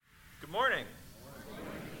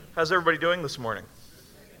How's everybody doing this morning?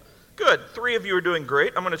 Good. 3 of you are doing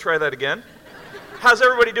great. I'm going to try that again. How's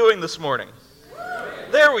everybody doing this morning?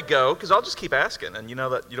 There we go, because I'll just keep asking, and you know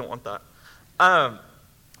that you don't want that.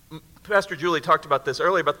 Pastor Julie talked about this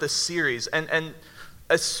earlier, about this series, and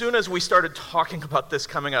as soon as we started talking about this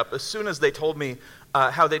coming up, as soon as they told me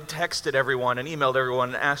how they'd texted everyone and emailed everyone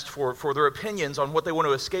and asked for their opinions on what they want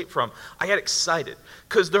to escape from, I got excited.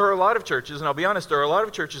 Because there are a lot of churches, and I'll be honest, there are a lot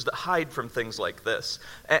of churches that hide from things like this.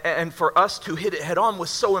 And for us to hit it head on was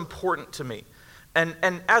so important to me. And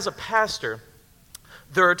as a pastor,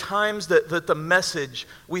 there are times that the message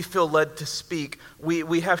we feel led to speak,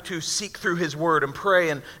 we have to seek through His Word and pray,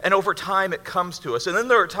 and over time it comes to us. And then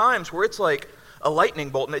there are times where it's like a lightning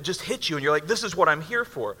bolt and it just hits you and you're like, this is what I'm here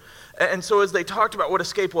for. And so as they talked about what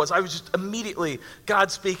escape was, I was just immediately, God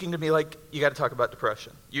speaking to me like, you got to talk about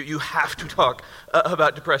depression. You have to talk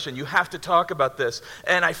about depression. You have to talk about this.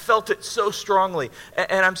 And I felt it so strongly,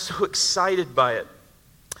 and I'm so excited by it.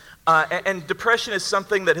 And depression is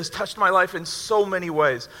something that has touched my life in so many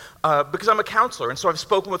ways because I'm a counselor, and so I've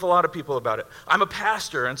spoken with a lot of people about it. I'm a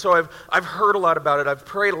pastor, and so I've heard a lot about it. I've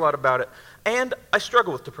prayed a lot about it, and I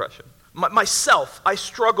struggle with depression. Myself, I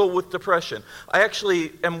struggle with depression. I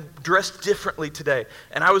actually am dressed differently today,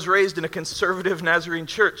 and I was raised in a conservative Nazarene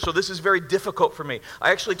church, so this is very difficult for me.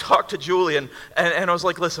 I actually talked to Julie, and I was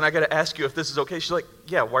like, listen, I got to ask you if this is okay. She's like,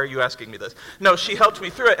 yeah, why are you asking me this? No, she helped me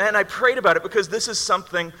through it, and I prayed about it because this is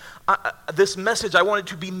something, this message I wanted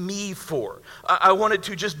to be me for. I wanted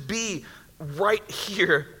to just be right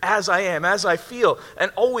here as I am, as I feel, and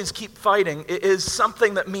always keep fighting is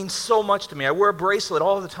something that means so much to me. I wear a bracelet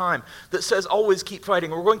all the time that says always keep fighting.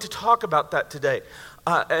 We're going to talk about that today,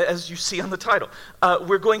 as you see on the title.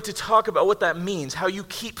 We're going to talk about what that means, how you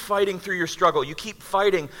keep fighting through your struggle. You keep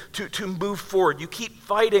fighting to move forward. You keep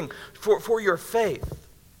fighting for your faith.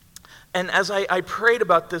 And as I prayed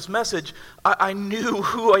about this message, I knew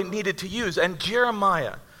who I needed to use. And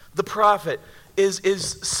Jeremiah, the prophet,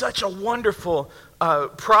 is such a wonderful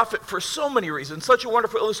prophet for so many reasons, such a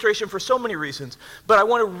wonderful illustration for so many reasons. But I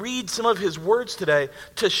want to read some of his words today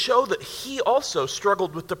to show that he also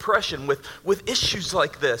struggled with depression, with issues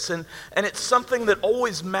like this. And it's something that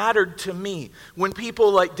always mattered to me when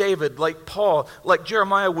people like David, like Paul, like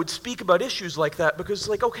Jeremiah would speak about issues like that, because it's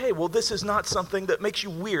like, okay, well, this is not something that makes you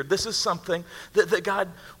weird. This is something that God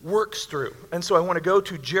works through. And so I want to go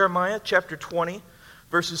to Jeremiah chapter 20,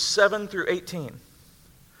 verses 7 through 18.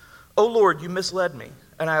 O Lord, you misled me,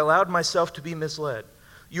 and I allowed myself to be misled.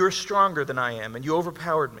 You are stronger than I am, and you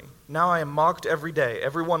overpowered me. Now I am mocked every day.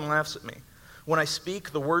 Everyone laughs at me. When I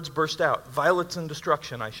speak, the words burst out. Violence and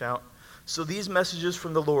destruction, I shout. So these messages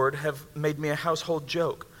from the Lord have made me a household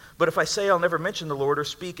joke. But if I say I'll never mention the Lord or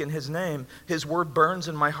speak in His name, His word burns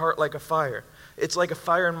in my heart like a fire. It's like a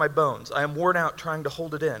fire in my bones. I am worn out trying to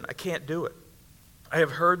hold it in. I can't do it. I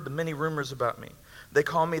have heard the many rumors about me. They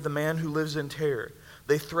call me the man who lives in terror.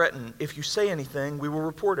 They threaten, if you say anything, we will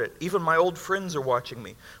report it. Even my old friends are watching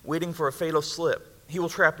me, waiting for a fatal slip. He will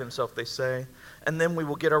trap himself, they say, and then we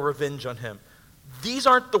will get our revenge on him. These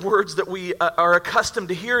aren't the words that we are accustomed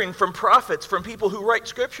to hearing from prophets, from people who write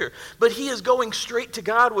Scripture. But he is going straight to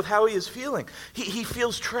God with how he is feeling. He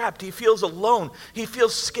feels trapped. He feels alone. He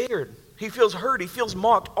feels scared. He feels hurt. He feels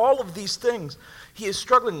mocked. All of these things he is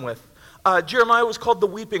struggling with. Jeremiah was called the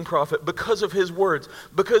weeping prophet because of his words,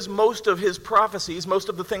 because most of his prophecies, most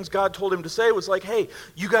of the things God told him to say was like, hey,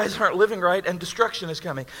 you guys aren't living right and destruction is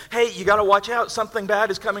coming. Hey, you got to watch out. Something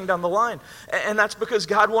bad is coming down the line. And that's because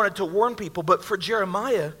God wanted to warn people. But for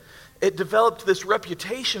Jeremiah, it developed this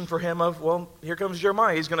reputation for him of, well, here comes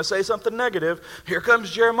Jeremiah. He's going to say something negative. Here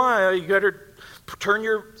comes Jeremiah. You got to turn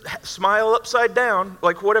your smile upside down,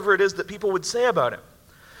 like whatever it is that people would say about him.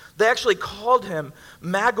 They actually called him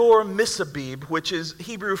Magor Misabib, which is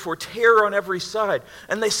Hebrew for terror on every side.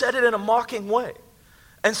 And they said it in a mocking way.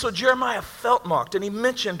 And so Jeremiah felt mocked, and he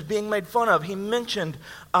mentioned being made fun of. He mentioned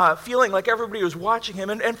feeling like everybody was watching him.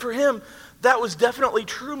 And for him, that was definitely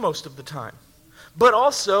true most of the time. But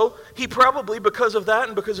also, he probably, because of that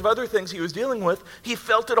and because of other things he was dealing with, he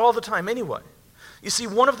felt it all the time anyway. You see,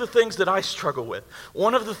 one of the things that I struggle with,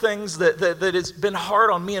 one of the things that has been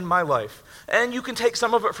hard on me in my life, and you can take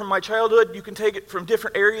some of it from my childhood, you can take it from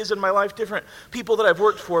different areas in my life, different people that I've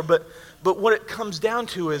worked for, but what it comes down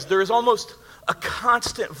to is there is almost a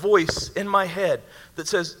constant voice in my head that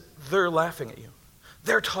says, they're laughing at you.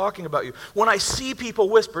 They're talking about you. When I see people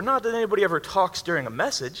whisper, not that anybody ever talks during a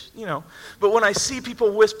message, but when I see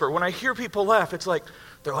people whisper, when I hear people laugh, it's like,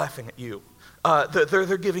 they're laughing at you.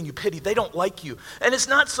 They're giving you pity. They don't like you. And it's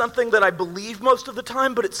not something that I believe most of the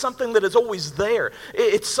time, but it's something that is always there.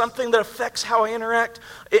 It's something that affects how I interact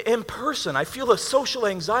in person. I feel a social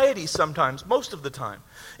anxiety sometimes, most of the time.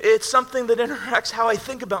 It's something that interacts how I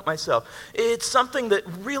think about myself. It's something that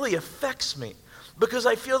really affects me because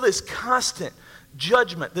I feel this constant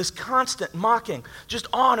judgment, this constant mocking, just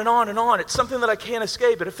on and on and on. It's something that I can't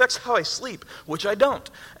escape. It affects how I sleep, which I don't.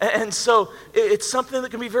 And so it's something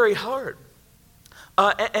that can be very hard.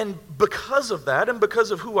 And because of that, and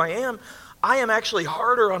because of who I am actually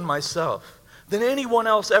harder on myself than anyone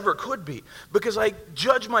else ever could be, because I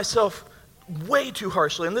judge myself way too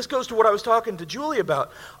harshly. And this goes to what I was talking to Julie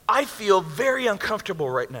about. I feel very uncomfortable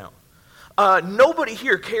right now. Nobody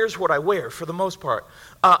here cares what I wear, for the most part.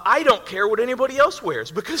 I don't care what anybody else wears,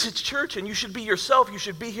 because it's church, and you should be yourself. You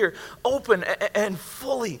should be here open and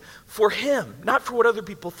fully for Him, not for what other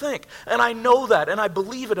people think. And I know that, and I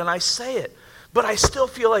believe it, and I say it. But I still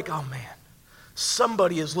feel like, oh man,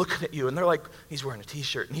 somebody is looking at you, and they're like, he's wearing a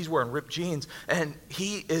t-shirt, and he's wearing ripped jeans, and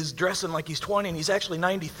he is dressing like he's 20, and he's actually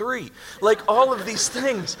 93. Like all of these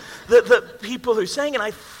things that people are saying, and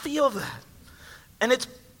I feel that. And it's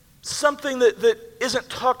something that isn't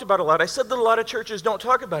talked about a lot. I said that a lot of churches don't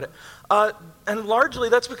talk about it. And largely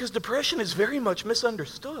that's because depression is very much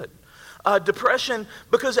misunderstood. Depression,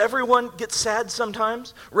 because everyone gets sad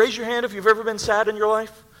sometimes. Raise your hand if you've ever been sad in your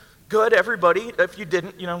life. Good, everybody. If you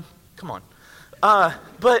didn't, come on.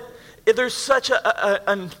 But there's such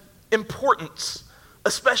an importance,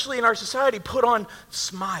 especially in our society, put on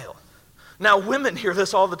smile. Now, women hear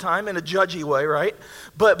this all the time in a judgy way, right?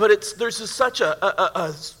 But there's such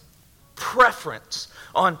a preference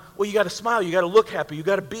on, well, you got to smile, you got to look happy, you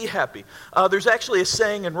got to be happy. There's actually a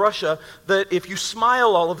saying in Russia that if you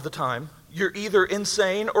smile all of the time, you're either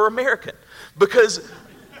insane or American, because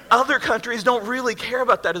other countries don't really care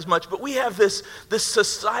about that as much, but we have this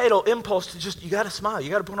societal impulse to just, you got to smile, you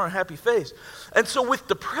got to put on a happy face. And so with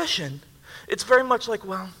depression, it's very much like,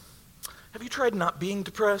 well, have you tried not being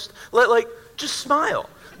depressed? Like, just smile.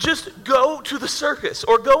 Just go to the circus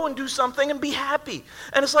or go and do something and be happy.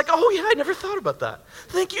 And it's like, oh yeah, I never thought about that.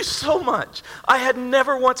 Thank you so much. I had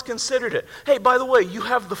never once considered it. Hey, by the way, you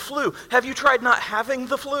have the flu. Have you tried not having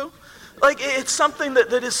the flu? Like, it's something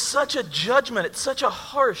that is such a judgment. It's such a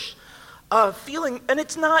harsh feeling, and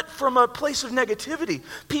it's not from a place of negativity.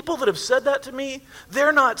 People that have said that to me,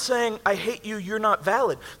 they're not saying, I hate you, you're not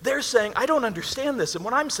valid. They're saying, I don't understand this, and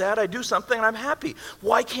when I'm sad, I do something and I'm happy.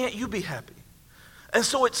 Why can't you be happy? And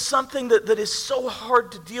so it's something that is so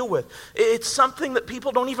hard to deal with. It's something that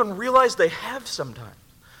people don't even realize they have sometimes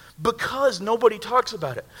because nobody talks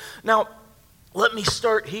about it. Now, let me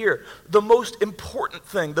start here. The most important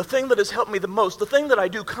thing, the thing that has helped me the most, the thing that I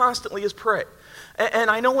do constantly is pray. And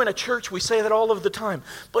I know in a church we say that all of the time,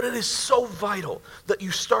 but it is so vital that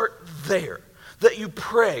you start there, that you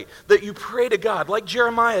pray to God, like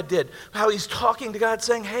Jeremiah did, how he's talking to God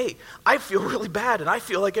saying, hey, I feel really bad and I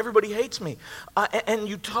feel like everybody hates me. And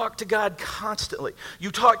you talk to God constantly. You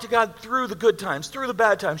talk to God through the good times, through the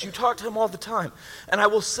bad times. You talk to Him all the time. And I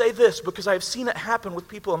will say this because I've seen it happen with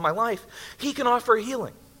people in my life. He can offer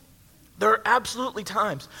healing. There are absolutely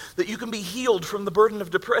times that you can be healed from the burden of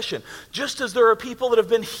depression, just as there are people that have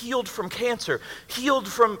been healed from cancer, healed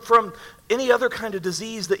from any other kind of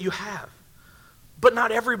disease that you have. But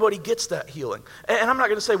not everybody gets that healing. And I'm not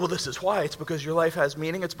going to say, well, this is why. It's because your life has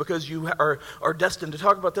meaning. It's because you are destined to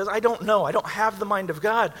talk about this. I don't know. I don't have the mind of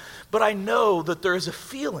God. But I know that there is a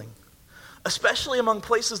feeling, especially among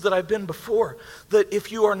places that I've been before, that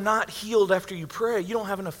if you are not healed after you pray, you don't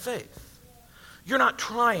have enough faith. You're not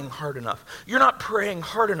trying hard enough. You're not praying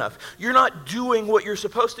hard enough. You're not doing what you're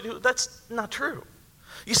supposed to do. That's not true.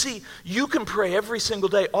 You see, you can pray every single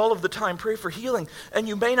day, all of the time, pray for healing, and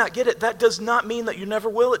you may not get it. That does not mean that you never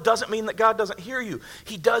will. It doesn't mean that God doesn't hear you.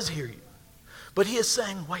 He does hear you. But He is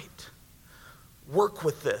saying, wait, work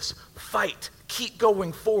with this, fight, keep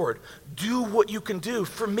going forward, do what you can do.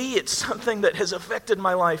 For me, it's something that has affected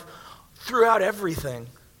my life throughout everything.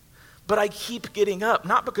 But I keep getting up,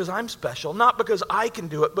 not because I'm special, not because I can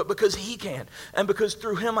do it, but because He can, and because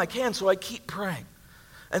through Him I can, so I keep praying.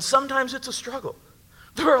 And sometimes it's a struggle.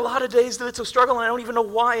 There are a lot of days that it's a struggle, and I don't even know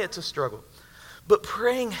why it's a struggle. But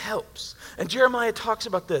praying helps. And Jeremiah talks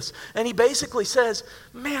about this, and he basically says,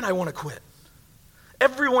 man, I want to quit.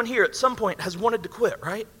 Everyone here at some point has wanted to quit,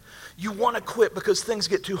 right? You want to quit because things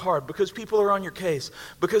get too hard, because people are on your case,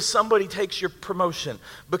 because somebody takes your promotion,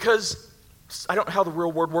 because, I don't know how the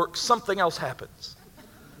real word works, something else happens.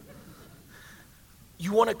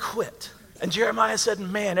 You want to quit. And Jeremiah said,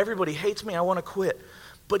 man, everybody hates me, I want to quit.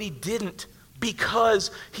 But he didn't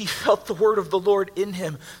because he felt the word of the Lord in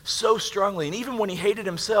him so strongly. And even when he hated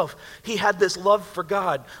himself, he had this love for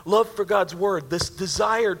God, love for God's word, this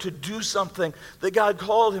desire to do something that God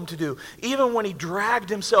called him to do. Even when he dragged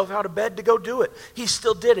himself out of bed to go do it, he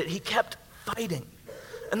still did it. He kept fighting.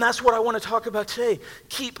 And that's what I want to talk about today.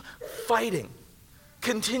 Keep fighting.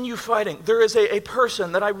 Continue fighting. There is a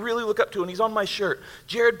person that I really look up to, and he's on my shirt,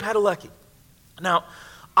 Jared Padalecki. Now,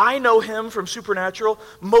 I know him from Supernatural.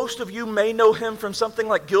 Most of you may know him from something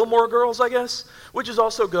like Gilmore Girls, I guess, which is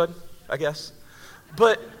also good, I guess.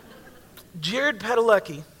 But Jared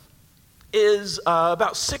Padalecki is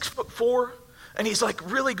about 6'4", and he's like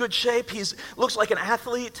really good shape. Looks like an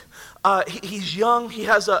athlete. He's young. He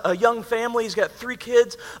has a young family. He's got 3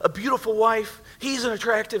 kids, a beautiful wife. He's an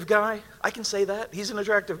attractive guy. I can say that. He's an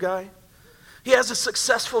attractive guy. He has a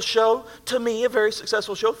successful show, to me, a very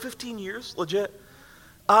successful show, 15 years, legit.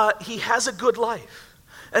 He has a good life.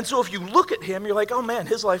 And so if you look at him, you're like, oh man,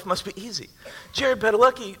 his life must be easy. Jared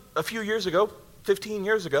Padalecki, a few years ago, 15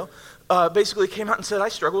 years ago, basically came out and said, I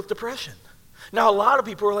struggle with depression. Now, a lot of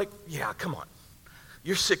people are like, yeah, come on.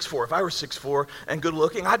 You're 6'4". If I were 6'4" and good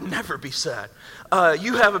looking, I'd never be sad.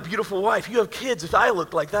 You have a beautiful wife. You have kids. If I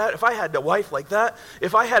looked like that, if I had a wife like that,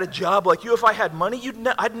 if I had a job like you, if I had money,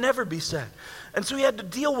 I'd never be sad. And so he had to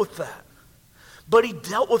deal with that. But he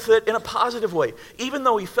dealt with it in a positive way. Even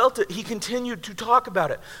though he felt it, he continued to talk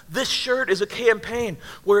about it. This shirt is a campaign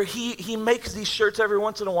where he makes these shirts every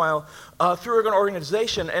once in a while through an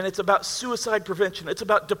organization, and it's about suicide prevention. It's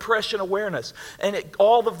about depression awareness. And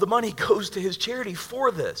all of the money goes to his charity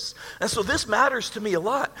for this. And so this matters to me a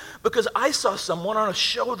lot because I saw someone on a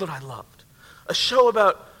show that I loved. A show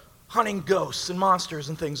about hunting ghosts and monsters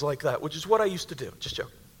and things like that, which is what I used to do. Just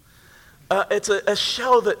joking. It's a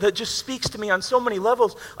show that just speaks to me on so many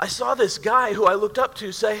levels. I saw this guy who I looked up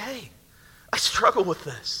to say, hey, I struggle with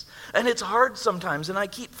this. And it's hard sometimes, and I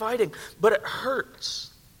keep fighting, but it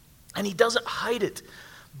hurts. And he doesn't hide it.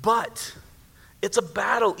 But it's a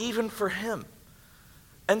battle even for him.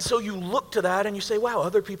 And so you look to that and you say, wow,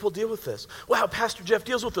 other people deal with this. Wow, Pastor Jeff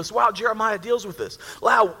deals with this. Wow, Jeremiah deals with this.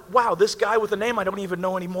 Wow, this guy with a name I don't even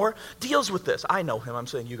know anymore deals with this. I know him. I'm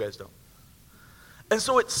saying you guys don't. And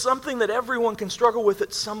so it's something that everyone can struggle with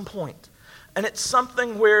at some point. And it's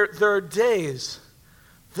something where there are days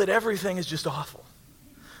that everything is just awful.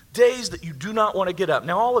 Days that you do not want to get up.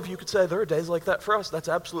 Now, all of you could say there are days like that for us. That's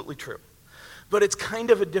absolutely true. But it's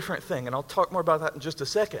kind of a different thing, and I'll talk more about that in just a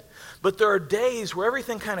second. But there are days where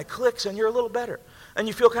everything kind of clicks and you're a little better. And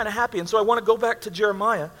you feel kind of happy. And so I want to go back to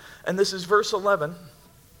Jeremiah, and this is verse 11.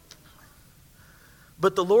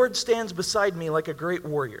 But the Lord stands beside me like a great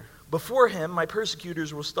warrior. Before him, my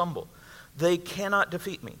persecutors will stumble. They cannot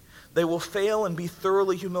defeat me. They will fail and be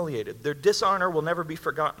thoroughly humiliated. Their dishonor will never be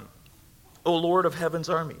forgotten. O Lord of heaven's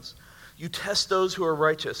armies, you test those who are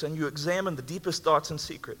righteous, and you examine the deepest thoughts and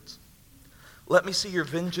secrets. Let me see your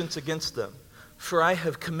vengeance against them, for I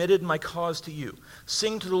have committed my cause to you.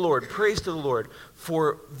 Sing to the Lord, praise to the Lord,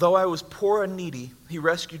 for though I was poor and needy, he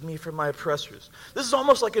rescued me from my oppressors. This is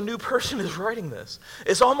almost like a new person is writing this.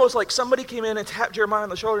 It's almost like somebody came in and tapped Jeremiah on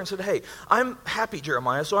the shoulder and said, hey, I'm happy,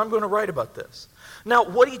 Jeremiah, so I'm going to write about this. Now,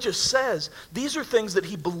 what he just says, these are things that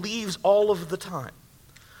he believes all of the time.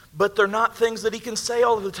 But they're not things that he can say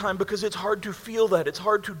all of the time because it's hard to feel that. It's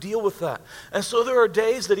hard to deal with that. And so there are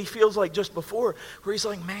days that he feels like just before where he's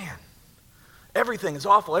like, man, everything is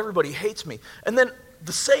awful. Everybody hates me. And then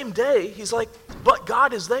the same day, he's like, but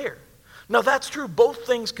God is there. Now that's true. Both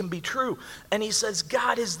things can be true. And he says,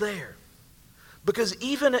 God is there. Because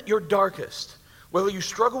even at your darkest, whether you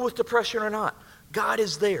struggle with depression or not, God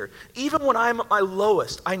is there. Even when I'm at my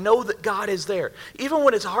lowest, I know that God is there. Even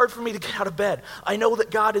when it's hard for me to get out of bed, I know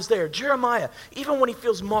that God is there. Jeremiah, even when he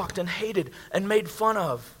feels mocked and hated and made fun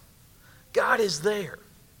of, God is there.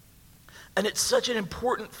 And it's such an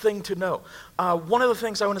important thing to know. One of the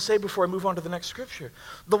things I want to say before I move on to the next scripture,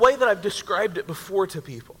 the way that I've described it before to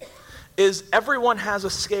people is everyone has a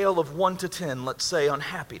scale of 1 to 10, let's say, on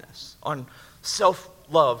happiness, on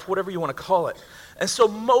self-love, whatever you want to call it. And so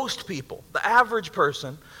most people, the average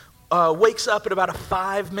person, wakes up at about a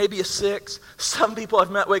 5, maybe a 6. Some people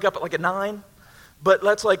I've met wake up at like a 9. But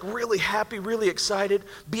that's like really happy, really excited.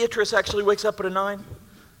 Beatrice actually wakes up at a 9.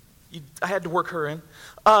 I had to work her in.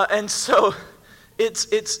 And so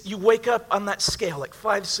it's you wake up on that scale, like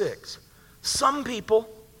 5, 6. Some people,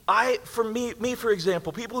 for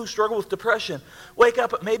example, people who struggle with depression, wake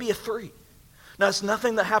up at maybe a 3. Now, it's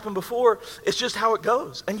nothing that happened before. It's just how it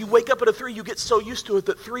goes. And you wake up at a 3, you get so used to it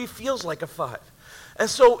that 3 feels like a 5. And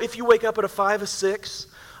so if you wake up at a 5, a 6,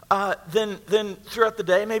 then throughout the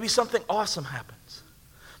day, maybe something awesome happens.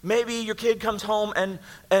 Maybe your kid comes home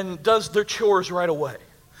and does their chores right away.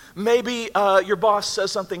 Maybe your boss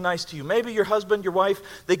says something nice to you. Maybe your husband, your wife,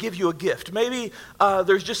 they give you a gift. Maybe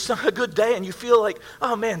there's just a good day and you feel like,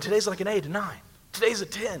 oh man, today's like an 8, a 9. Today's a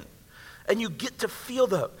 10. And you get to feel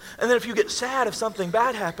that. And then if you get sad if something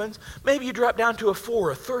bad happens, maybe you drop down to a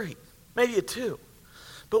 4, a 3, maybe a 2.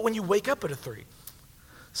 But when you wake up at a 3,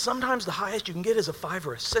 sometimes the highest you can get is a 5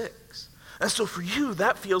 or a 6. And so for you,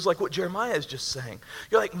 that feels like what Jeremiah is just saying.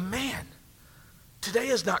 You're like, man, today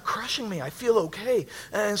is not crushing me. I feel okay.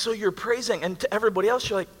 And so you're praising. And to everybody else,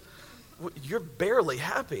 you're like, you're barely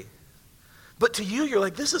happy. But to you, you're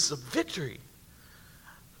like, this is a victory.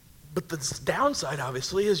 But the downside,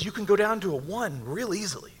 obviously, is you can go down to a 1 real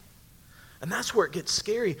easily. And that's where it gets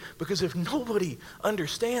scary, because if nobody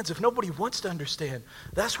understands, if nobody wants to understand,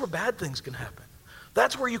 that's where bad things can happen.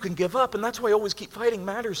 That's where you can give up, and that's why Always Keep Fighting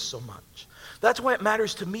matters so much. That's why it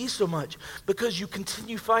matters to me so much, because you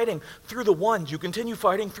continue fighting through the 1s, you continue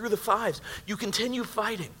fighting through the 5s, you continue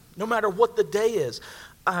fighting no matter what the day is.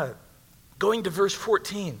 Going to verse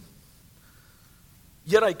 14.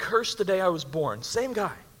 Yet I cursed the day I was born. Same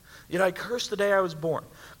guy. Yet I cursed the day I was born.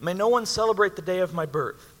 May no one celebrate the day of my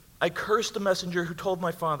birth. I cursed the messenger who told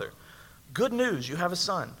my father, good news, you have a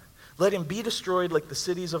son. Let him be destroyed like the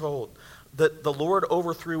cities of old, that the Lord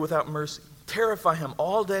overthrew without mercy. Terrify him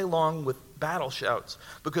all day long with battle shouts,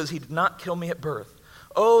 because he did not kill me at birth.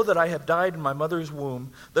 Oh, that I had died in my mother's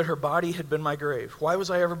womb, that her body had been my grave. Why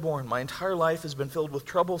was I ever born? My entire life has been filled with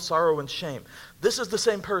trouble, sorrow, and shame. This is the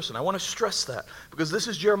same person. I want to stress that, because this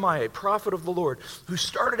is Jeremiah, a prophet of the Lord, who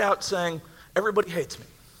started out saying, everybody hates me.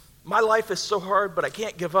 My life is so hard, but I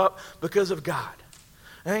can't give up because of God.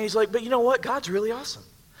 And he's like, but you know what? God's really awesome.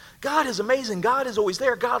 God is amazing. God is always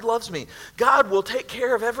there. God loves me. God will take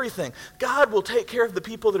care of everything. God will take care of the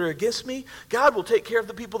people that are against me. God will take care of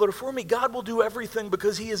the people that are for me. God will do everything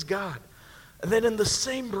because he is God. And then in the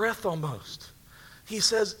same breath almost, he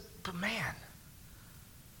says, but man,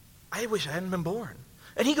 I wish I hadn't been born.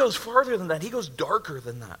 And he goes farther than that. He goes darker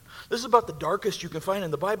than that. This is about the darkest you can find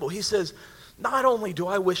in the Bible. He says, not only do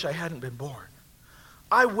I wish I hadn't been born,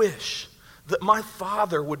 I wish that my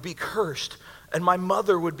father would be cursed and my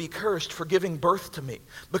mother would be cursed for giving birth to me,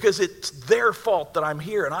 because it's their fault that I'm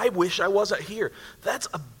here, and I wish I wasn't here. That's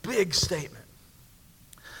a big statement.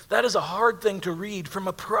 That is a hard thing to read from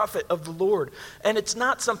a prophet of the Lord. And it's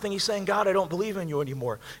not something he's saying, God, I don't believe in you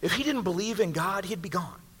anymore. If he didn't believe in God, he'd be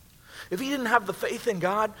gone. If he didn't have the faith in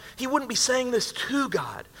God, he wouldn't be saying this to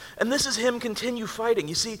God. And this is him continue fighting.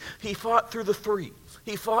 You see, he fought through the 3.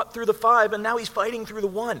 He fought through the 5, and now he's fighting through the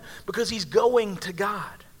 1, because he's going to God.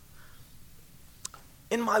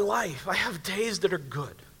 In my life, I have days that are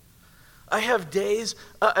good. I have days,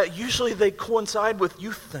 usually they coincide with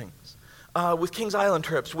youth things, with Kings Island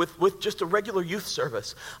trips, with just a regular youth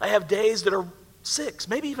service. I have days that are 6,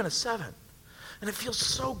 maybe even a 7. And it feels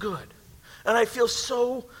so good. And I feel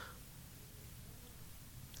so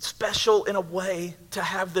special in a way to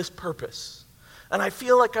have this purpose. And I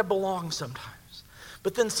feel like I belong sometimes.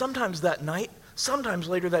 But then sometimes that night, sometimes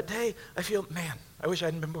later that day, I feel, man, I wish I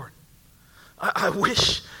hadn't been born. I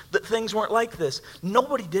wish that things weren't like this.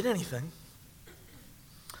 Nobody did anything.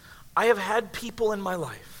 I have had people in my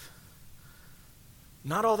life,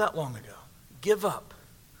 not all that long ago, give up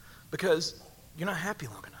because you're not happy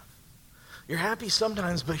long enough. You're happy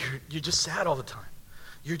sometimes, but you're just sad all the time.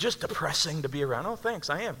 You're just depressing to be around. Oh,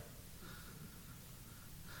 thanks, I am.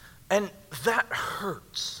 And that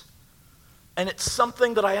hurts. And it's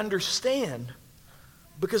something that I understand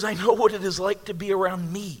because I know what it is like to be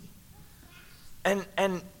around me.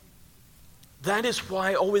 And that is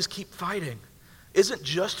why I always keep fighting. Isn't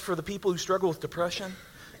just for the people who struggle with depression.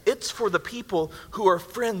 It's for the people who are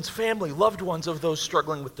friends, family, loved ones of those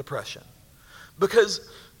struggling with depression. Because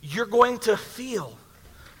you're going to feel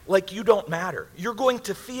like you don't matter. You're going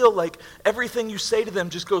to feel like everything you say to them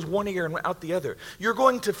just goes one ear and out the other. You're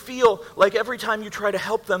going to feel like every time you try to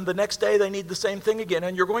help them, the next day they need the same thing again.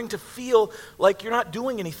 And you're going to feel like you're not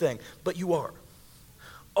doing anything, but you are.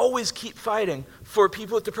 Always keep fighting. For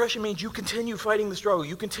people with depression means you continue fighting the struggle.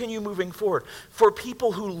 You continue moving forward. For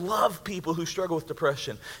people who love people who struggle with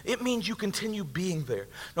depression, it means you continue being there.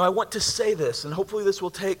 Now, I want to say this, and hopefully this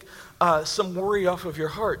will take some worry off of your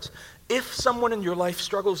hearts. If someone in your life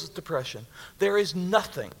struggles with depression, there is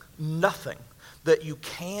nothing that you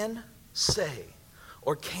can say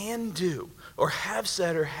or can do or have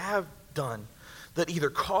said or have done that either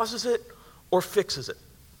causes it or fixes it.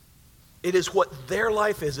 It is what their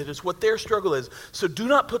life is. It is what their struggle is. So do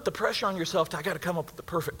not put the pressure on yourself to, I got to come up with the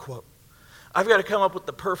perfect quote. I've got to come up with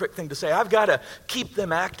the perfect thing to say. I've got to keep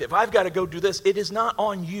them active. I've got to go do this. It is not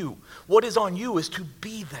on you. What is on you is to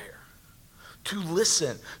be there, to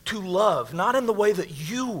listen, to love, not in the way that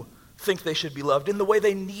you think they should be loved, in the way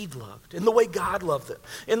they need loved, in the way God loved them,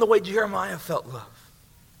 in the way Jeremiah felt loved.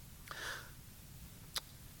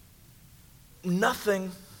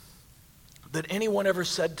 Nothing that anyone ever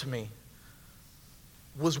said to me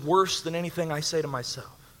was worse than anything I say to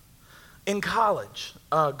myself. In college,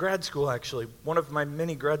 grad school actually, one of my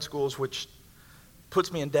many grad schools which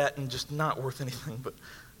puts me in debt and just not worth anything, but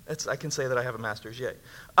I can say that I have a master's, yay.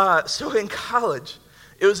 So in college,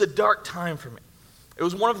 it was a dark time for me. It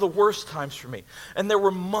was one of the worst times for me. And there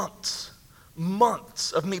were months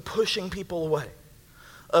of me pushing people away,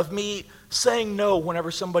 of me saying no whenever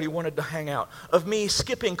somebody wanted to hang out, of me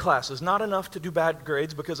skipping classes, not enough to do bad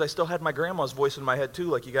grades because I still had my grandma's voice in my head too,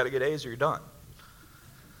 like you got to get A's or you're done.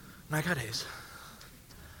 And I got A's.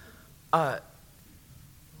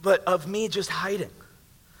 But of me just hiding.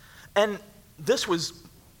 And this was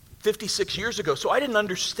 56 years ago, so I didn't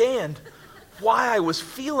understand why I was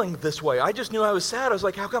feeling this way. I just knew I was sad. I was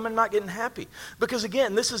like, how come I'm not getting happy? Because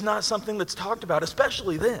again, this is not something that's talked about,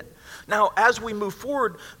 especially then. Now, as we move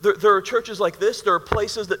forward, there are churches like this. There are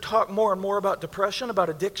places that talk more and more about depression, about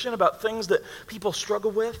addiction, about things that people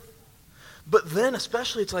struggle with. But then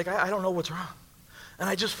especially, it's like, I don't know what's wrong. And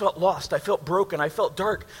I just felt lost. I felt broken. I felt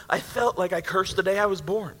dark. I felt like I cursed the day I was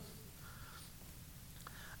born.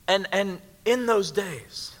 And in those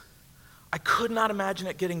days, I could not imagine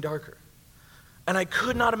it getting darker. And I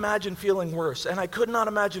could not imagine feeling worse. And I could not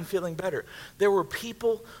imagine feeling better. There were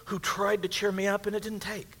people who tried to cheer me up and it didn't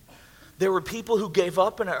take. There were people who gave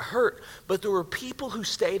up and it hurt. But there were people who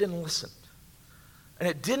stayed and listened. And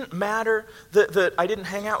it didn't matter that I didn't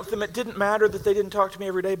hang out with them. It didn't matter that they didn't talk to me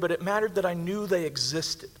every day. But it mattered that I knew they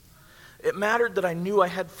existed. It mattered that I knew I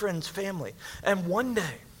had friends, family. And one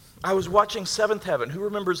day, I was watching Seventh Heaven. Who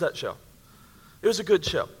remembers that show? It was a good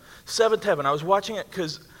show. Seventh Heaven. I was watching it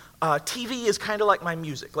because TV is kind of like my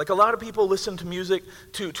music. Like a lot of people listen to music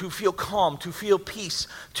to feel calm, to feel peace,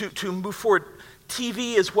 to move forward.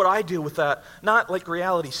 TV is what I do with that. Not like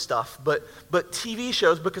reality stuff, but TV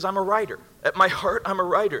shows because I'm a writer. At my heart, I'm a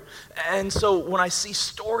writer. And so when I see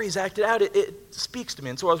stories acted out, it speaks to me.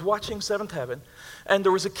 And so I was watching Seventh Heaven, and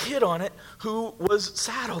there was a kid on it who was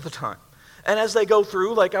sad all the time. And as they go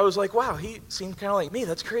through, like I was like, wow, he seemed kind of like me.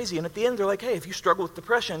 That's crazy. And at the end, they're like, hey, if you struggle with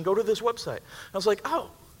depression, go to this website. I was like, oh,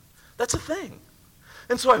 that's a thing.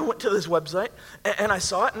 And so I went to this website, and I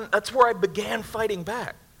saw it, and that's where I began fighting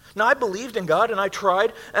back. Now, I believed in God, and I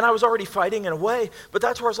tried, and I was already fighting in a way, but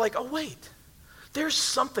that's where I was like, oh, wait. There's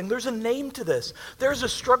something. There's a name to this. There's a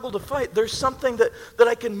struggle to fight. There's something that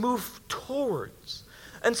I can move towards.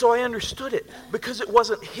 And so I understood it because it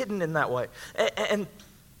wasn't hidden in that way. And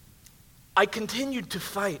I continued to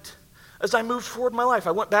fight as I moved forward in my life.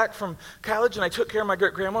 I went back from college and I took care of my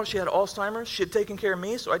great-grandma. She had Alzheimer's. She had taken care of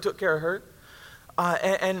me, so I took care of her.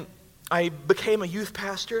 And I became a youth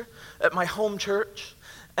pastor at my home church.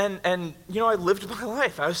 And you know, I lived my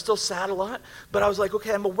life. I was still sad a lot, but I was like,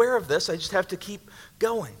 okay, I'm aware of this. I just have to keep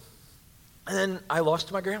going. And then I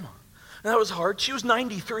lost my grandma. And that was hard. She was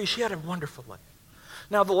 93. She had a wonderful life.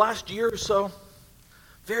 Now, the last year or so,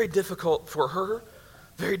 very difficult for her,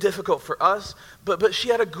 very difficult for us, but she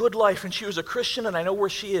had a good life, and she was a Christian, and I know where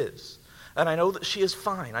she is. And I know that she is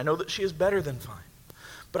fine. I know that she is better than fine.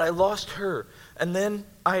 But I lost her, and then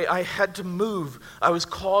I had to move. I was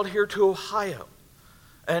called here to Ohio.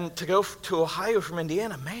 And to go to Ohio from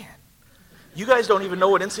Indiana, man, you guys don't even know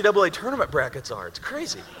what NCAA tournament brackets are. It's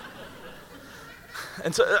crazy.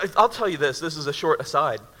 And so I'll tell you this is a short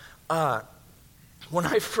aside. When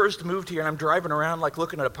I first moved here and I'm driving around like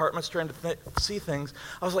looking at apartments trying to see things,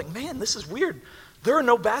 I was like, man, this is weird. There are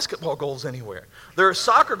no basketball goals anywhere. There are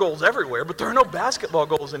soccer goals everywhere, but there are no basketball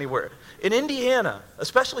goals anywhere. In Indiana,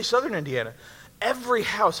 especially southern Indiana, every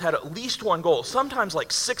house had at least one goal, sometimes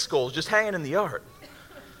like 6 goals just hanging in the yard.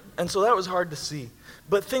 And so that was hard to see.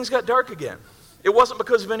 But things got dark again. It wasn't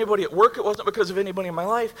because of anybody at work. It wasn't because of anybody in my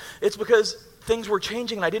life. It's because things were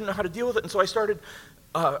changing and I didn't know how to deal with it. And so I started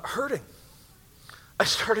hurting. I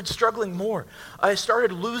started struggling more. I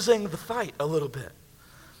started losing the fight a little bit.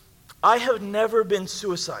 I have never been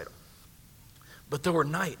suicidal. But there were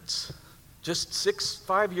nights, just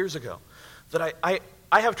 5 years ago, that I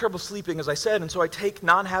have trouble sleeping, as I said, and so I take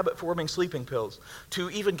non-habit-forming sleeping pills to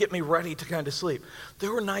even get me ready to kind of sleep.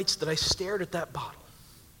 There were nights that I stared at that bottle,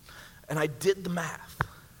 and I did the math,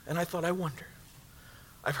 and I thought, I wonder.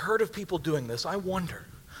 I've heard of people doing this. I wonder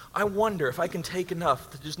if I can take enough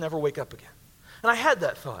to just never wake up again. And I had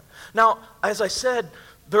that thought. Now, as I said,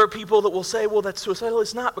 There are people that will say, well, that's suicidal.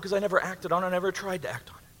 It's not, because I never acted on it. I never tried to act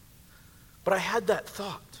on it. But I had that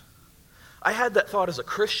thought. I had that thought as a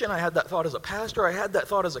Christian. I had that thought as a pastor. I had that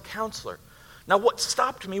thought as a counselor. Now, what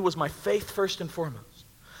stopped me was my faith first and foremost.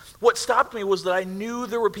 What stopped me was that I knew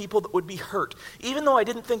there were people that would be hurt. Even though I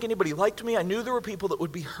didn't think anybody liked me, I knew there were people that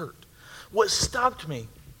would be hurt. What stopped me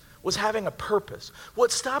was having a purpose.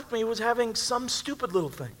 What stopped me was having some stupid little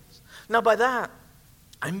things. Now, by that,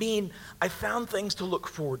 I mean I found things to look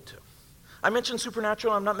forward to. I mentioned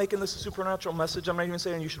Supernatural. I'm not making this a supernatural message. I'm not even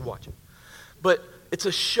saying you should watch it. But it's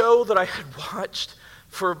a show that I had watched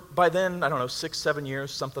for, by then, I don't know, 6, 7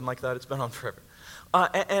 years, something like that. It's been on forever.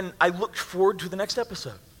 And I looked forward to the next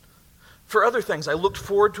episode. For other things, I looked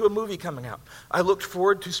forward to a movie coming out. I looked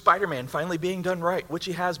forward to Spider-Man finally being done right, which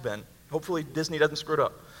he has been. Hopefully Disney doesn't screw it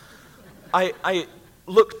up. I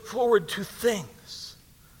looked forward to things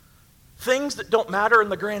that don't matter in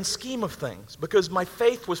the grand scheme of things, because my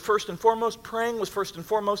faith was first and foremost, praying was first and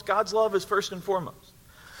foremost, God's love is first and foremost.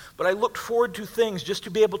 But I looked forward to things just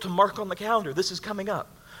to be able to mark on the calendar, this is coming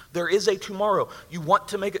up. There is a tomorrow. You want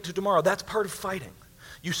to make it to tomorrow. That's part of fighting.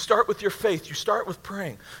 You start with your faith. You start with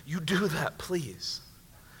praying. You do that, please.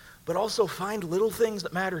 But also find little things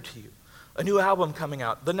that matter to you. A new album coming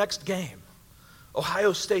out, the next game,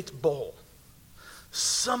 Ohio State's bowl.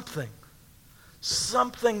 Something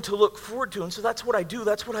to look forward to. And so that's what I do.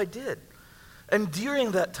 That's what I did. And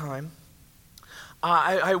during that time,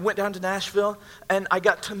 I went down to Nashville, and I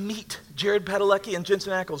got to meet Jared Padalecki and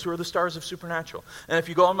Jensen Ackles, who are the stars of Supernatural. And if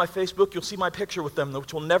you go on my Facebook, you'll see my picture with them,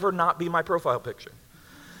 which will never not be my profile picture.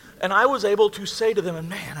 And I was able to say to them, and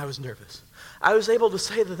man, I was nervous. I was able to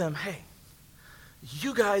say to them, hey,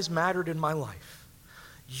 you guys mattered in my life.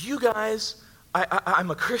 You guys,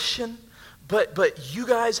 I'm a Christian, but you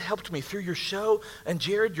guys helped me through your show. And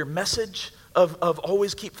Jared, your message of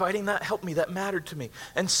always keep fighting, that helped me, that mattered to me.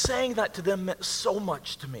 And saying that to them meant so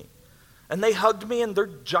much to me. And they hugged me, and they're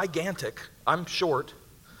gigantic. I'm short.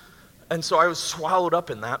 And so I was swallowed up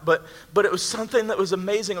in that. But it was something that was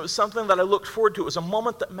amazing. It was something that I looked forward to. It was a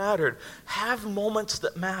moment that mattered. Have moments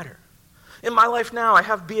that matter. In my life now, I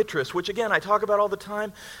have Beatrice, which again, I talk about all the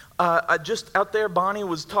time. Just out there, Bonnie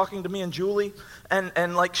was talking to me and Julie,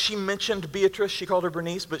 and like she mentioned Beatrice. She called her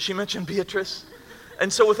Bernice, but she mentioned Beatrice.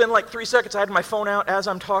 And so within like 3 seconds, I had my phone out as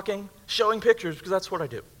I'm talking, showing pictures, because that's what I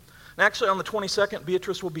do. And actually on the 22nd,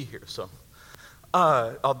 Beatrice will be here, so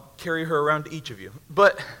I'll carry her around to each of you.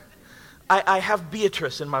 But I have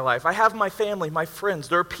Beatrice in my life. I have my family, my friends.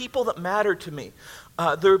 There are people that matter to me.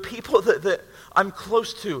 There are people that I'm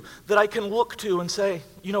close to, that I can look to and say,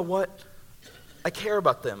 you know what? I care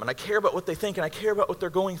about them, and I care about what they think, and I care about what they're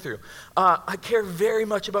going through. I care very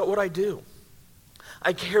much about what I do.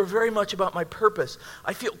 I care very much about my purpose.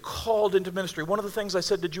 I feel called into ministry. One of the things I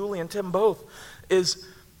said to Julie and Tim both is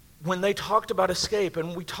when they talked about escape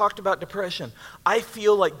and we talked about depression, I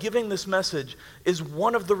feel like giving this message is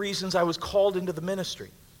one of the reasons I was called into the ministry.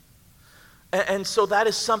 And so that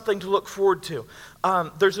is something to look forward to.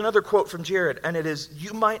 There's another quote from Jared, and it is,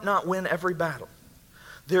 you might not win every battle.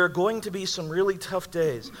 There are going to be some really tough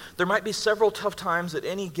days. There might be several tough times at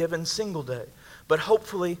any given single day. But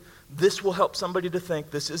hopefully, this will help somebody to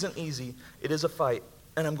think this isn't easy, it is a fight,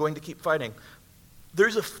 and I'm going to keep fighting.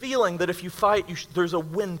 There's a feeling that if you fight, there's a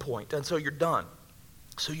win point, and so you're done.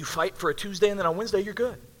 So you fight for a Tuesday, and then on Wednesday, you're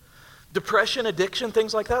good. Depression, addiction,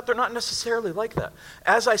 things like that, they're not necessarily like that.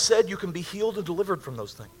 As I said, you can be healed and delivered from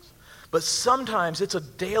those things. But sometimes it's a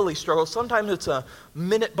daily struggle. Sometimes it's a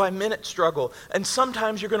minute-by-minute struggle. And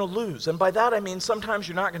sometimes you're going to lose. And by that I mean sometimes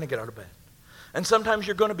you're not going to get out of bed. And sometimes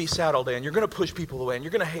you're going to be sad all day, and you're going to push people away, and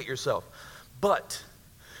you're going to hate yourself. But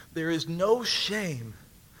there is no shame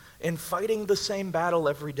in fighting the same battle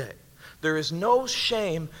every day. There is no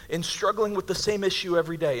shame in struggling with the same issue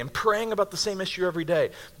every day and praying about the same issue every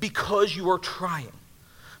day, because you are trying,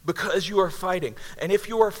 because you are fighting. And if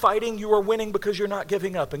you are fighting, you are winning because you're not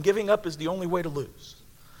giving up. And giving up is the only way to lose.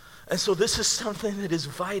 And so this is something that is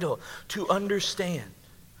vital to understand,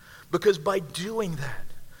 because by doing that,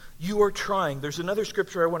 you are trying. There's another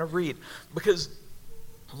scripture I want to read, because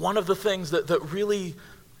one of the things that really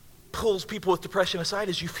pulls people with depression aside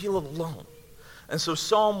is you feel alone. And so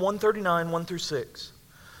Psalm 139, 1-6.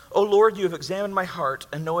 O Lord, you have examined my heart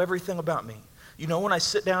and know everything about me. You know when I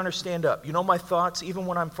sit down or stand up. You know my thoughts even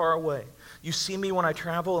when I'm far away. You see me when I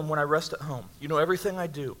travel and when I rest at home. You know everything I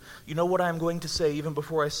do. You know what I am going to say even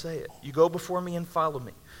before I say it. You go before me and follow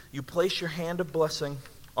me. You place your hand of blessing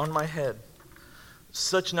on my head.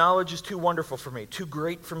 Such knowledge is too wonderful for me, too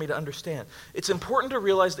great for me to understand. It's important to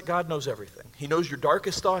realize that God knows everything. He knows your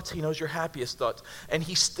darkest thoughts. He knows your happiest thoughts. And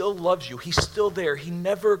he still loves you. He's still there. He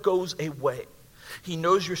never goes away. He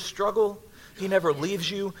knows your struggle. He never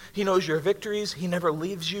leaves you. He knows your victories. He never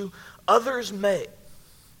leaves you. Others may.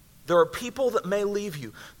 There are people that may leave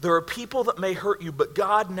you. There are people that may hurt you, but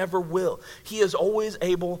God never will. He is always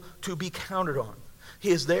able to be counted on. He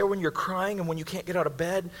is there when you're crying and when you can't get out of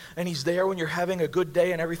bed, and He's there when you're having a good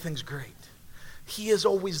day and everything's great. He is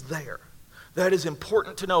always there. That is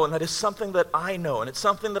important to know, and that is something that I know, and it's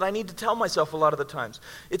something that I need to tell myself a lot of the times.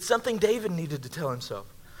 It's something David needed to tell himself.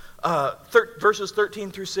 Verses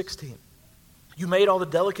 13 through 16. You made all the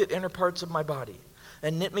delicate inner parts of my body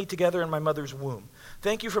and knit me together in my mother's womb.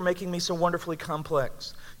 Thank you for making me so wonderfully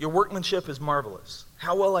complex. Your workmanship is marvelous.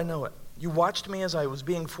 How well I know it. You watched me as I was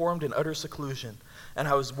being formed in utter seclusion, and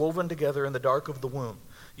I was woven together in the dark of the womb.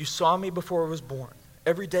 You saw me before I was born.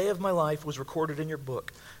 Every day of my life was recorded in your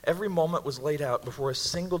book. Every moment was laid out before a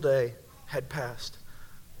single day had passed.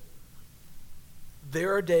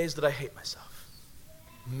 There are days that I hate myself.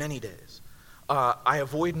 Many days. I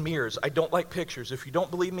avoid mirrors. I don't like pictures. If you don't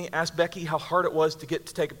believe me, ask Becky how hard it was to get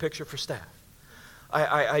to take a picture for staff.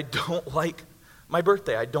 I don't like my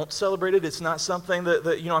birthday. I don't celebrate it. It's not something that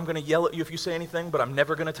I'm going to yell at you if you say anything, but I'm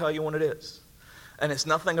never going to tell you when it is. And it's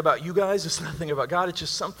nothing about you guys. It's nothing about God. It's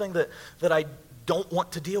just something that I don't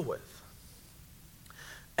want to deal with.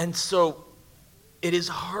 And so it is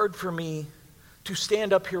hard for me to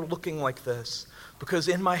stand up here looking like this because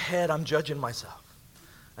in my head I'm judging myself.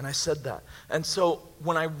 And I said that. And so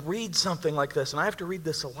when I read something like this, and I have to read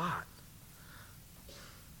this a lot,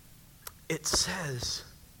 it says,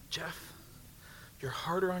 Jeff, you're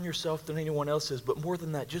harder on yourself than anyone else is, but more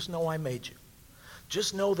than that, just know I made you.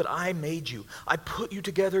 Just know that I made you. I put you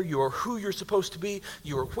together. You are who you're supposed to be.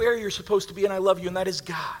 You are where you're supposed to be, and I love you, and that is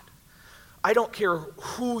God. I don't care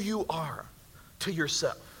who you are to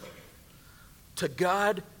yourself. To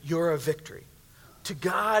God, you're a victory. To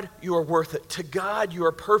God, you are worth it. To God, you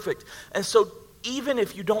are perfect. And so even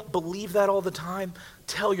if you don't believe that all the time,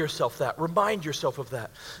 tell yourself that. Remind yourself of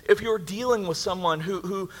that. If you're dealing with someone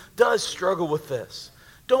who does struggle with this,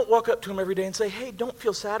 don't walk up to them every day and say, hey, don't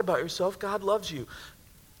feel sad about yourself. God loves you.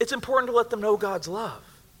 It's important to let them know God's love.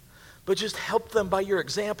 But just help them by your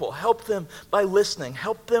example. Help them by listening.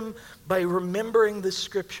 Help them by remembering this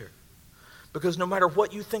scripture. Because no matter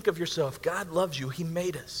what you think of yourself, God loves you. He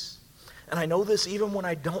made us. And I know this even when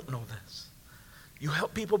I don't know this. You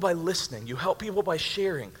help people by listening. You help people by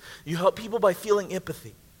sharing. You help people by feeling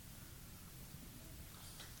empathy.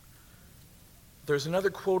 There's another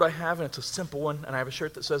quote I have, and it's a simple one, and I have a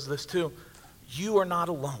shirt that says this too. You are not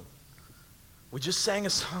alone. We just sang a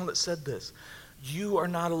song that said this. You are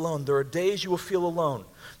not alone. There are days you will feel alone.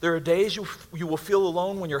 There are days you will feel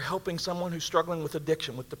alone when you're helping someone who's struggling with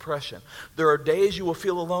addiction, with depression. There are days you will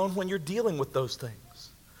feel alone when you're dealing with those things.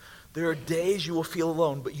 There are days you will feel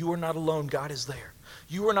alone, but you are not alone. God is there.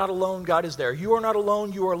 You are not alone. God is there. You are not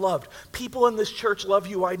alone. You are loved. People in this church love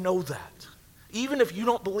you. I know that. Even if you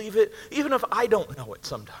don't believe it, even if I don't know it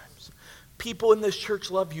sometimes. People in this church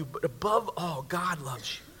love you, but above all, God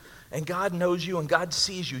loves you. And God knows you and God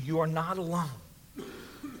sees you. You are not alone.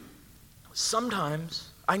 Sometimes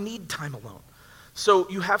I need time alone. So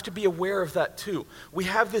you have to be aware of that too. We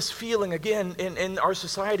have this feeling, again, in our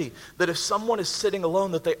society, that if someone is sitting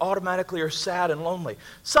alone, that they automatically are sad and lonely.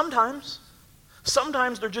 Sometimes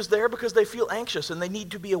they're just there because they feel anxious and they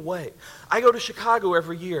need to be away. I go to Chicago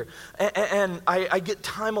every year, and I get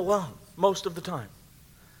time alone most of the time.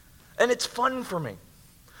 And it's fun for me.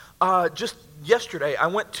 Just yesterday, I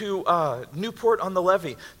went to Newport on the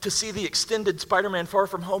Levee to see the extended Spider-Man Far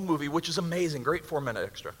From Home movie, which is amazing, great 4-minute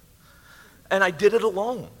extra. And I did it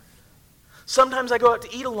alone. Sometimes I go out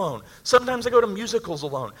to eat alone. Sometimes I go to musicals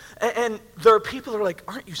alone. And there are people that are like,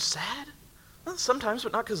 aren't you sad? Well, sometimes,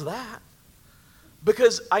 but not because of that.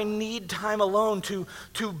 Because I need time alone to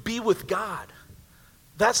be with God.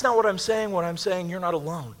 That's not what I'm saying when I'm saying you're not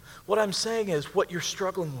alone. What I'm saying is what you're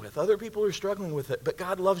struggling with. Other people are struggling with it, but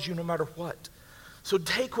God loves you no matter what. So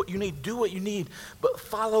take what you need, do what you need, but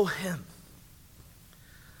follow Him.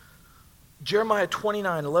 Jeremiah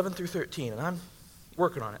 29, 11 through 13, and I'm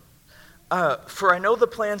working on it. For I know the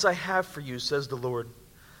plans I have for you, says the Lord.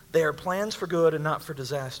 They are plans for good and not for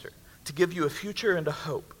disaster, to give you a future and a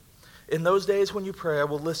hope. In those days when you pray, I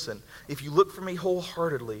will listen. If you look for me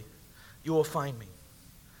wholeheartedly, you will find me.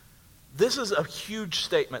 This is a huge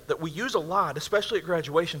statement that we use a lot, especially at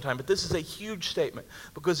graduation time, but this is a huge statement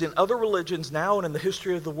because in other religions now and in the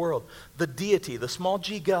history of the world, the deity, the small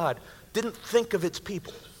g God, didn't think of its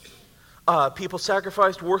people. People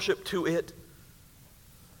sacrificed worship to it,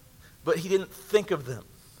 but He didn't think of them.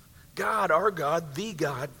 God, our God, the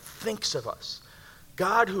God, thinks of us.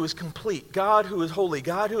 God who is complete, God who is holy,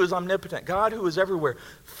 God who is omnipotent, God who is everywhere,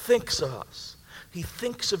 thinks of us. He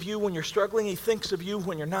thinks of you when you're struggling. He thinks of you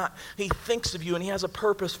when you're not. He thinks of you, and he has a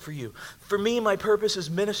purpose for you. For me, my purpose is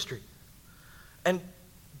ministry. And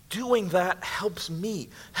doing that helps me.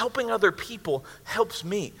 Helping other people helps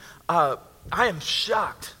me. I am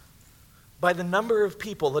shocked by the number of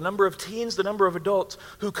people, the number of teens, the number of adults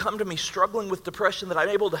who come to me struggling with depression that I'm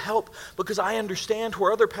able to help because I understand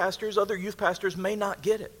where other pastors, other youth pastors may not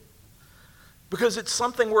get it. Because it's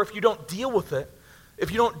something where if you don't deal with it, if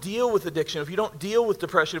you don't deal with addiction, if you don't deal with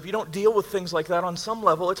depression, if you don't deal with things like that on some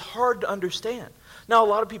level, it's hard to understand. Now, a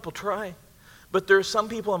lot of people try, but there are some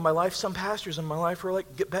people in my life, some pastors in my life who are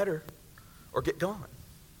like, get better or get gone.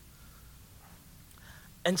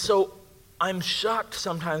 And so I'm shocked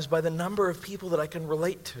sometimes by the number of people that I can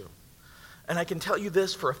relate to. And I can tell you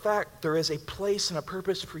this for a fact, there is a place and a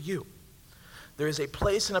purpose for you. There is a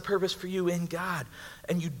place and a purpose for you in God.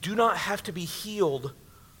 And you do not have to be healed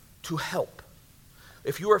to help.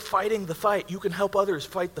 If you are fighting the fight, you can help others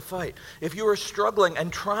fight the fight. If you are struggling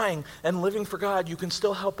and trying and living for God, you can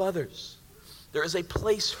still help others. There is a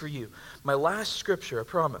place for you. My last scripture, I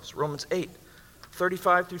promise, Romans 8,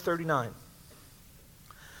 35 through 39.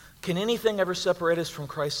 Can anything ever separate us from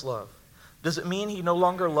Christ's love? Does it mean he no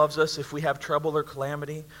longer loves us if we have trouble or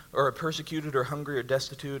calamity, or are persecuted or hungry or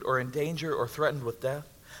destitute, or in danger or threatened with death?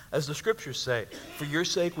 As the scriptures say, for your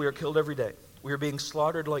sake we are killed every day. We are being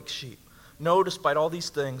slaughtered like sheep. No, despite all these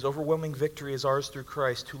things, overwhelming victory is ours through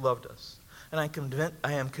Christ who loved us. And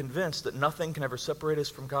I am convinced that nothing can ever separate us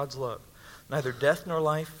from God's love. Neither death nor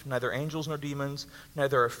life, neither angels nor demons,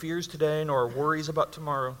 neither our fears today nor our worries about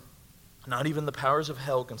tomorrow. Not even the powers of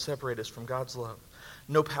hell can separate us from God's love.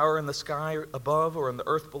 No power in the sky above or in the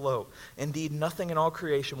earth below. Indeed, nothing in all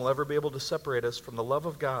creation will ever be able to separate us from the love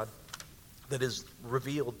of God that is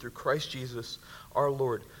revealed through Christ Jesus our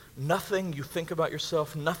Lord. Nothing you think about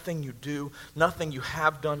yourself, nothing you do, nothing you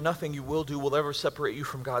have done, nothing you will do will ever separate you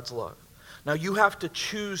from God's love. Now you have to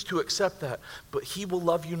choose to accept that, but he will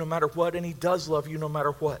love you no matter what, and he does love you no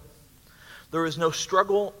matter what. There is no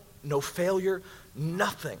struggle, no failure,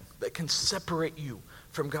 nothing that can separate you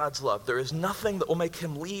from God's love. There is nothing that will make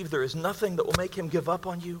him leave. There is nothing that will make him give up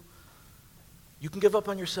on you. You can give up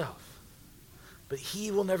on yourself, but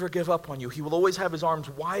he will never give up on you. He will always have his arms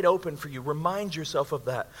wide open for you. Remind yourself of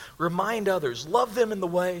that. Remind others. Love them in the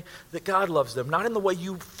way that God loves them, not in the way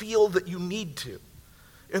you feel that you need to,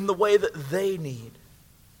 in the way that they need.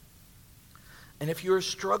 And if you're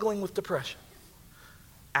struggling with depression,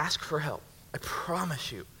 ask for help. I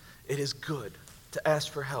promise you, it is good to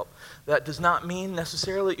ask for help. That does not mean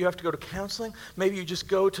necessarily that you have to go to counseling. Maybe you just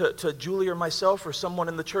go to Julie or myself or someone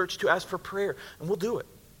in the church to ask for prayer, and we'll do it.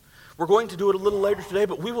 We're going to do it a little later today,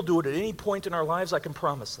 but we will do it at any point in our lives, I can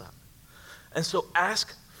promise that. And so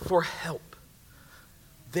ask for help.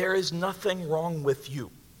 There is nothing wrong with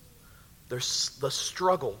you. There's the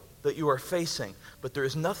struggle that you are facing, but there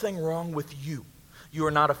is nothing wrong with you. You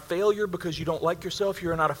are not a failure because you don't like yourself.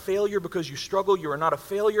 You are not a failure because you struggle. You are not a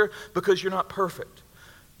failure because you're not perfect.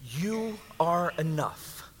 You are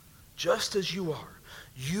enough, just as you are.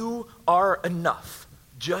 You are enough,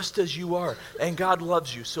 just as you are. And God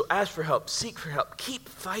loves you. So ask for help. Seek for help. Keep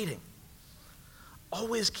fighting.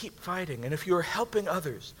 Always keep fighting. And if you are helping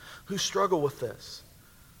others who struggle with this,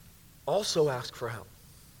 also ask for help.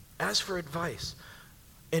 Ask for advice.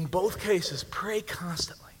 In both cases, pray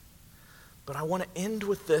constantly. But I want to end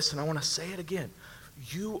with this, and I want to say it again.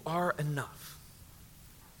 You are enough.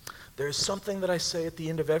 There's something that I say at the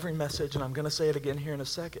end of every message, and I'm going to say it again here in a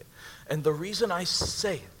second. And the reason I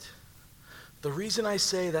say it, the reason I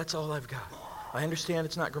say that's all I've got, I understand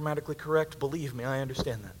it's not grammatically correct. Believe me, I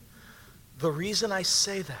understand that. The reason I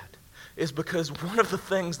say that is because one of the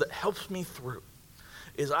things that helps me through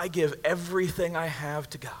is I give everything I have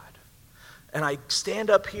to God. And I stand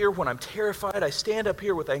up here when I'm terrified. I stand up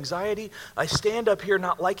here with anxiety. I stand up here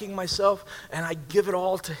not liking myself, and I give it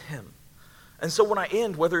all to him. And so when I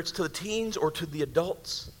end, whether it's to the teens or to the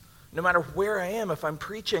adults, no matter where I am, if I'm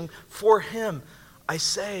preaching for him, I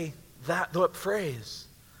say that phrase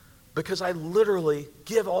because I literally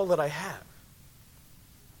give all that I have.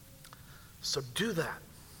 So do that.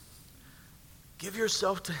 Give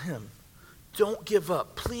yourself to him. Don't give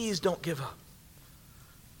up. Please don't give up.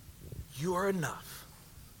 You are enough.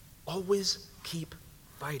 Always keep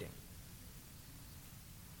fighting.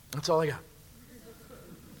 That's all I got.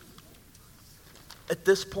 At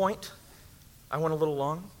this point, I went a little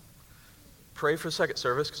long. Pray for second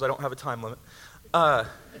service because I don't have a time limit. At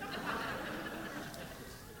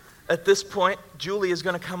At this point, Julie is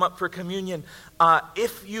going to come up for communion.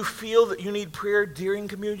 If you feel that you need prayer during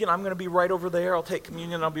communion, I'm going to be right over there. I'll take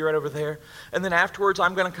communion and I'll be right over there. And then afterwards,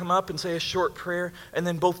 I'm going to come up and say a short prayer. And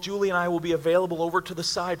then both Julie and I will be available over to the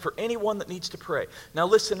side for anyone that needs to pray. Now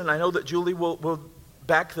listen, and I know that Julie will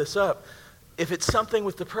back this up. If it's something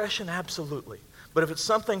with depression, absolutely. But if it's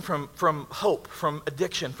something from hope, from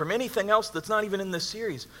addiction, from anything else that's not even in this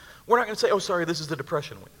series, we're not going to say, oh, sorry, this is the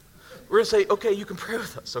depression week. We're going to say, okay, you can pray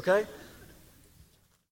with us, okay?